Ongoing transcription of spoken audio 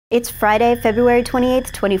It's Friday, February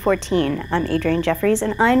 28th, 2014. I'm Adrienne Jeffries,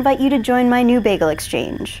 and I invite you to join my new bagel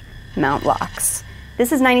exchange, Mt Gox.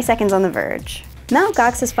 This is 90 Seconds on the Verge. Mt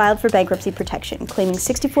Gox has filed for bankruptcy protection, claiming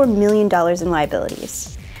 $64 million in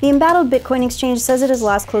liabilities. The embattled Bitcoin exchange says it has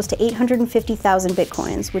lost close to 850,000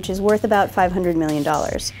 Bitcoins, which is worth about $500 million.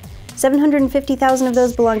 750,000 of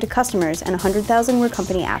those belong to customers, and 100,000 were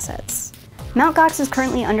company assets. Mt Gox is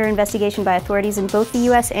currently under investigation by authorities in both the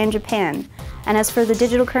US and Japan. And as for the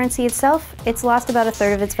digital currency itself, it's lost about a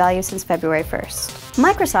third of its value since February 1st.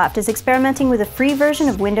 Microsoft is experimenting with a free version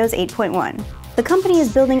of Windows 8.1. The company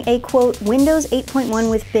is building a, quote, Windows 8.1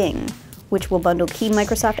 with Bing, which will bundle key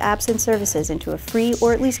Microsoft apps and services into a free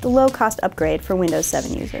or at least low-cost upgrade for Windows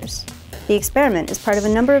 7 users. The experiment is part of a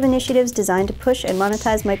number of initiatives designed to push and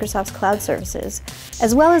monetize Microsoft's cloud services,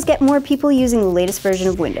 as well as get more people using the latest version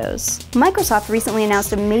of Windows. Microsoft recently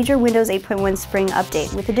announced a major Windows 8.1 spring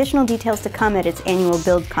update with additional details to come at its annual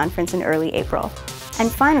Build conference in early April. And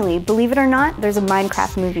finally, believe it or not, there's a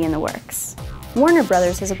Minecraft movie in the works. Warner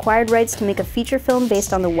Brothers has acquired rights to make a feature film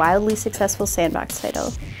based on the wildly successful Sandbox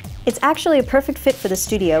title. It's actually a perfect fit for the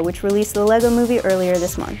studio, which released the Lego Movie earlier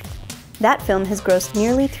this month. That film has grossed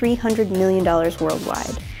nearly $300 million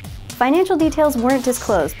worldwide. Financial details weren't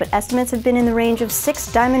disclosed, but estimates have been in the range of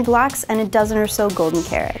 6 diamond blocks and a dozen or so golden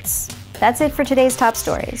carats. That's it for today's top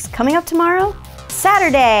stories. Coming up tomorrow,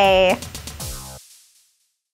 Saturday!